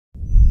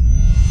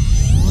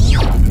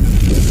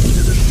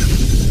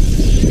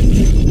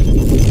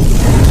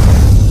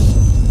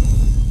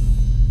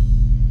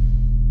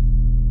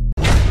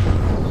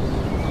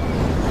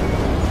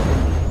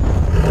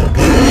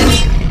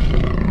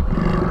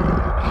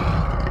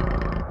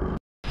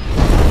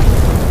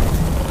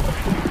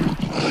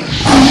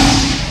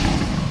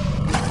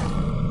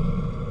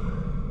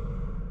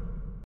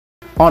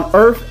On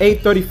Earth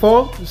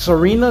 834,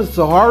 Zarina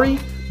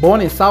Zahari, born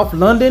in South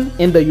London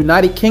in the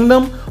United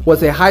Kingdom,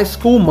 was a high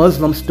school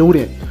Muslim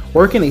student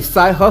working a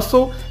side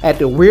hustle at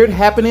the Weird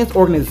Happenings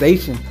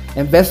organization,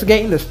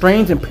 investigating the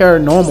strange and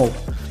paranormal.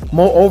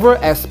 Moreover,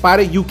 at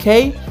Spider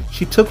UK,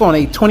 she took on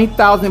a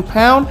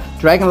 20,000-pound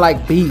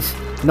dragon-like beast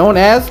known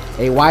as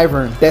a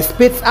wyvern that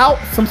spits out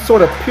some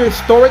sort of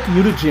prehistoric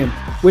mutagen,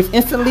 which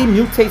instantly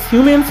mutates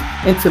humans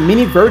into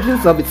mini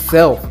versions of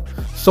itself.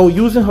 So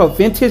using her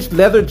vintage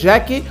leather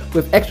jacket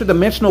with extra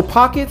dimensional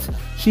pockets,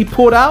 she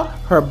pulled out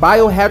her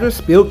biohazard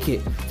spill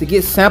kit to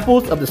get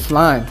samples of the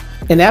slime.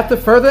 And after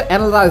further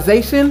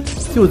analyzation,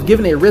 she was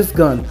given a wrist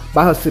gun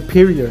by her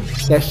superior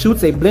that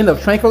shoots a blend of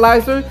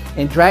tranquilizer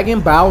and dragon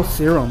bile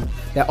serum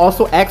that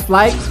also acts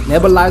like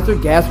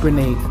nebulizer gas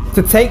grenades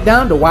to take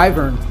down the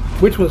wyvern,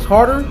 which was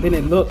harder than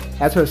it looked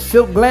as her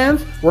silk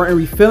glands weren't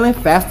refilling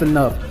fast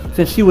enough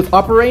since she was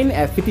operating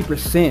at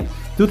 50%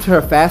 due to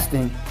her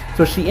fasting.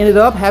 So she ended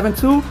up having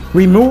to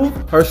remove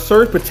her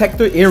surge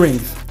protector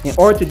earrings in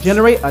order to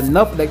generate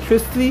enough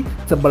electricity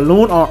to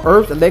balloon on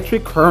Earth's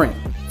electric current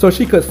so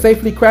she could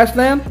safely crash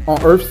land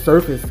on Earth's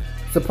surface.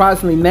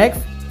 Surprisingly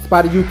next,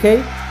 Spider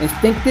UK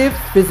instinctive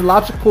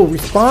physiological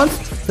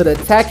response to the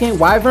attacking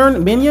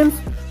wyvern minions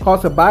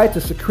caused her body to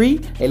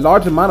secrete a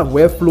large amount of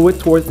web fluid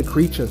towards the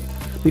creatures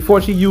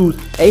before she used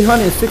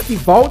 860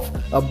 volts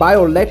of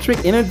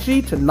bioelectric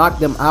energy to knock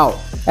them out,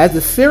 as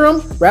the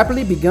serum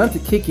rapidly began to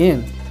kick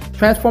in,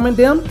 transforming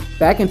them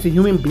back into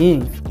human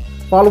beings.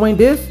 Following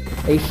this,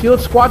 a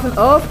shield squadron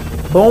of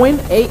Boeing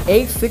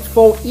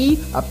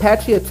AH-64E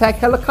Apache attack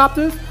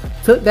helicopters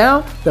took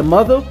down the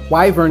mother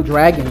wyvern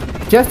dragon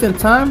just in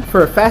time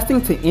for her fasting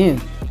to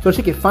end so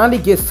she could finally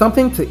get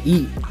something to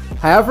eat.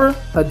 However,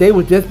 her day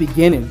was just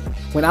beginning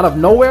when out of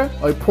nowhere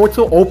a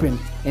portal opened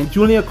and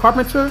Julia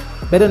Carpenter,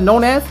 better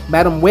known as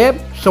Madam Web,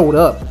 showed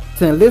up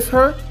to enlist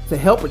her to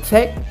help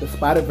protect the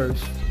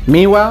Spiderverse.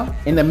 Meanwhile,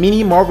 in the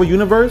mini Marvel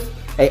universe,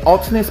 a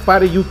alternate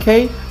Spider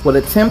UK will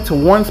attempt to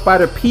warn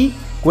Spider Pete,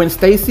 Gwen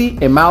Stacy,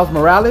 and Miles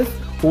Morales,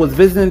 who was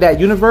visiting that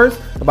universe,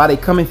 about a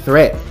coming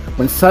threat,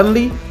 when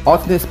suddenly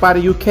alternate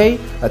Spider UK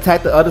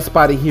attacked the other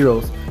Spider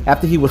heroes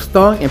after he was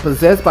stung and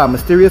possessed by a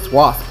mysterious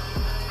wasp.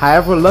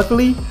 However,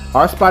 luckily,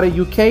 our Spider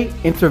UK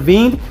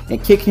intervened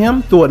and kicked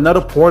him through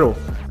another portal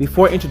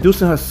before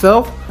introducing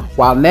herself,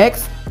 while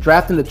next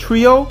drafting the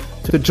trio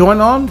to join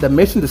on the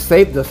mission to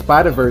save the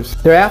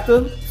Spiderverse.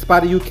 Thereafter,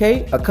 Spider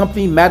UK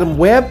accompanied Madam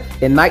Web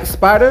and Night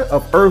Spider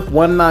of Earth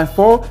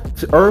 194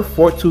 to Earth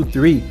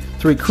 423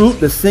 to recruit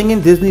the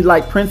singing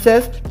Disney-like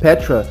princess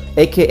Petra,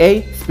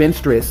 aka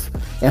Spinstress,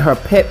 and her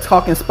pet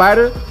talking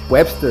spider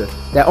Webster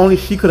that only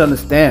she could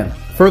understand.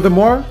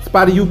 Furthermore,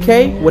 Spider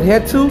UK would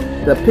head to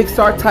the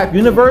Pixar-type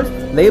universe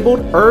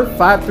labeled Earth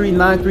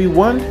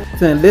 53931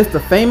 to enlist the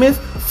famous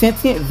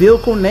sentient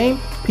vehicle named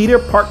Peter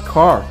Park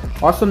Car,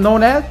 also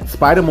known as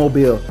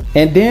Spider-Mobile.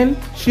 And then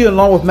she,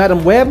 along with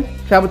Madam Web,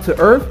 traveled to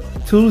Earth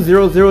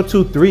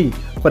 20023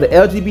 for the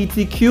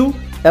LGBTQ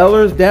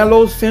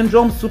Ehlers-Danlos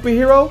syndrome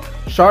superhero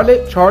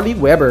Charlotte Charlie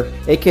Weber,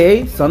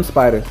 aka Sun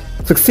Spider.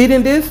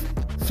 Succeeding this,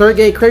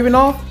 Sergei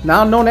Kravenov,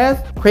 now known as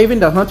Kraven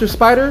the Hunter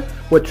Spider,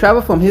 would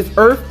travel from his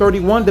Earth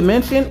 31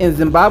 dimension in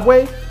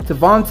Zimbabwe to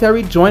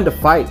voluntarily join the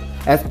fight,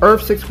 as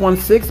Earth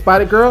 616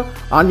 Spider-Girl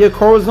Anya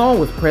Corazon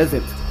was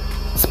present.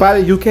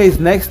 Spider UK's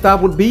next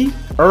stop would be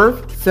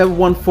Earth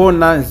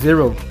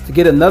 71490 to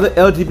get another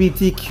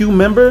LGBTQ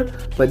member,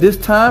 but this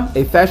time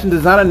a fashion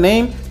designer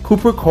named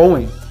Cooper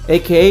Cohen,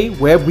 aka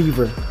Web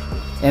Weaver.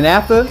 And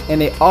after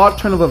an odd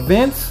turn of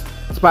events,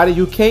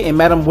 Spider UK and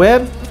Madam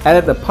Web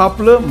added the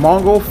popular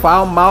Mongol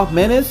foul-mouthed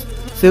menace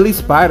Silly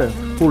Spider,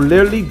 who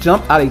literally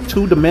jumped out a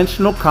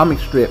two-dimensional comic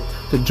strip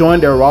to join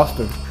their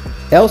roster.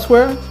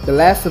 Elsewhere, the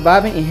last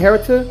surviving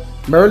inheritor,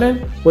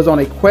 Merlin, was on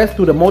a quest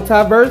through the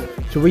multiverse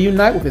to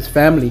reunite with his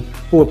family,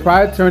 who were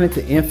prior turned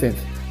into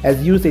infants. As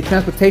he used a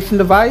transportation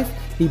device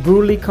he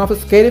brutally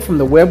confiscated from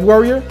the web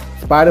warrior,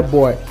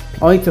 Spider-Boy,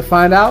 only to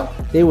find out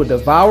they were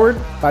devoured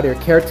by their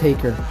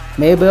caretaker,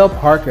 Maybelle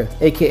Parker,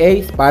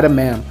 aka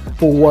Spider-Man,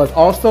 who was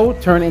also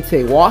turned into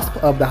a wasp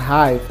of the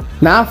hive.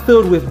 Now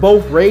filled with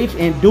both rage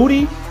and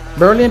duty,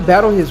 Merlin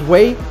battled his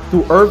way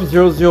through Earth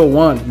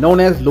 001, known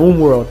as Loom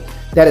World,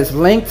 that is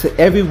linked to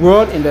every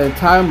world in the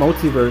entire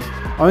multiverse,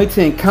 only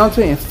to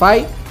encounter and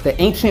fight the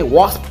ancient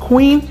wasp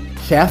queen,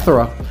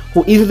 Shathra,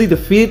 who easily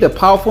defeated the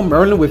powerful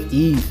Merlin with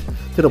ease,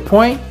 to the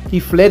point he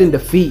fled in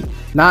defeat,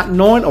 not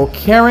knowing or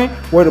caring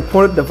where the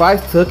portal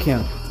device took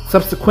him.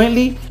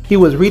 Subsequently, he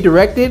was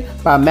redirected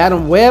by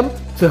Madam Web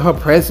to her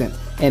present,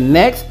 and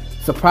next,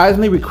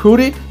 surprisingly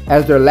recruited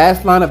as their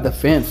last line of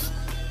defense.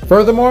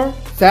 Furthermore,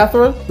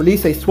 Shathra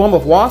released a swarm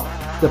of wasps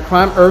to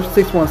prime Earth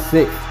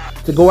 616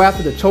 to go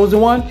after the chosen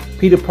one,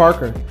 Peter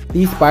Parker,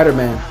 the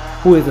Spider-Man,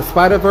 who is the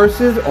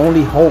Spider-Verse's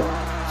only hope.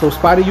 So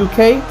Spider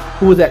UK,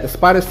 who was at the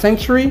Spider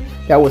Sanctuary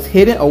that was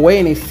hidden away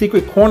in a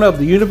secret corner of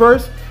the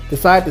universe,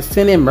 decided to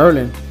send in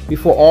Merlin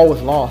before all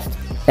was lost.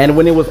 And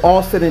when it was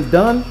all said and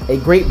done, a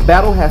great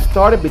battle had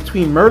started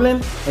between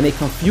Merlin and a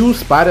confused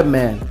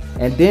Spider-Man.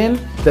 And then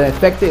the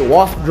infected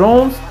wasp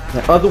drones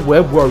and other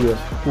web warriors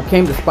who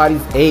came to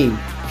Spidey's aid,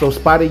 so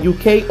Spider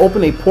UK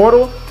opened a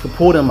portal to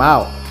pull them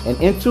out and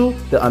into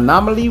the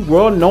anomaly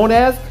world known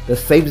as the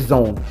Safe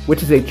Zone,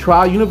 which is a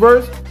trial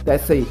universe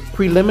that's a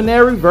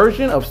preliminary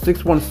version of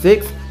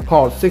 616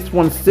 called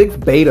 616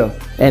 Beta,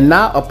 and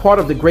not a part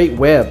of the Great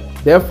Web.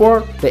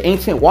 Therefore, the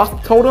ancient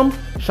wasp totem,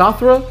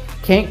 Shathra,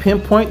 can't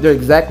pinpoint their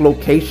exact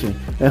location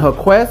in her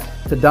quest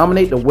to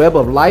dominate the web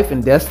of life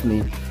and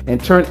destiny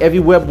and turn every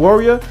web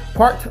warrior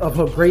part of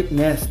her great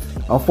nest.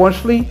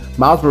 Unfortunately,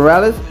 Miles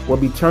Morales will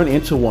be turned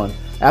into one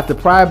after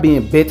prior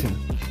being bitten.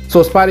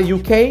 So Spider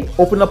UK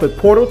opened up a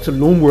portal to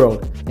Loom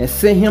World and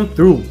sent him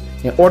through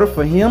in order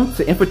for him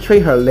to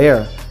infiltrate her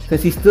lair,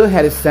 since he still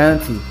had his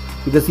sanity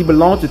because he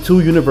belonged to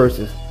two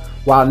universes.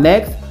 While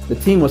next, the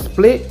team was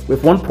split,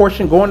 with one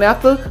portion going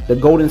after the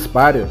Golden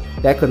Spider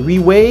that could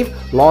rewave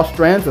lost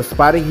strands of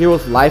Spider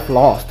Hero's life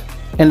lost,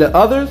 and the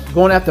others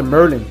going after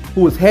Merlin,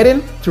 who was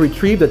heading to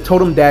retrieve the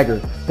Totem Dagger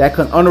that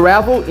can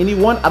unravel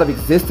anyone out of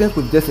existence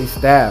with just a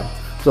stab.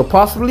 So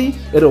possibly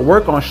it'll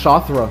work on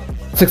Shathra.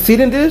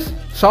 Succeeding this,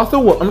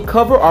 Shathra will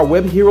uncover our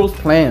web hero's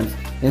plans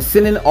and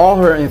send in all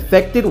her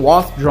infected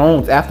wasp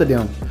drones after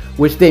them,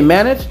 which they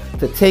manage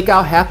to take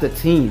out half the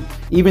team,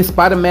 even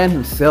Spider-Man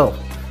himself.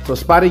 So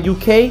Spider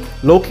UK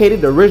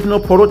located the original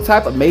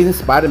prototype Amazing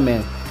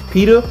Spider-Man,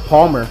 Peter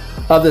Palmer,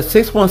 of the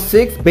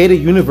 616 Beta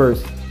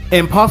universe,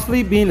 and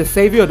possibly being the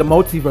savior of the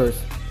multiverse.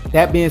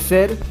 That being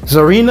said,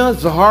 Zarina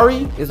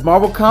Zahari is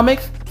Marvel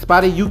Comics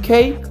Spider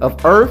UK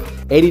of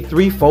Earth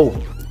 83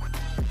 Fold.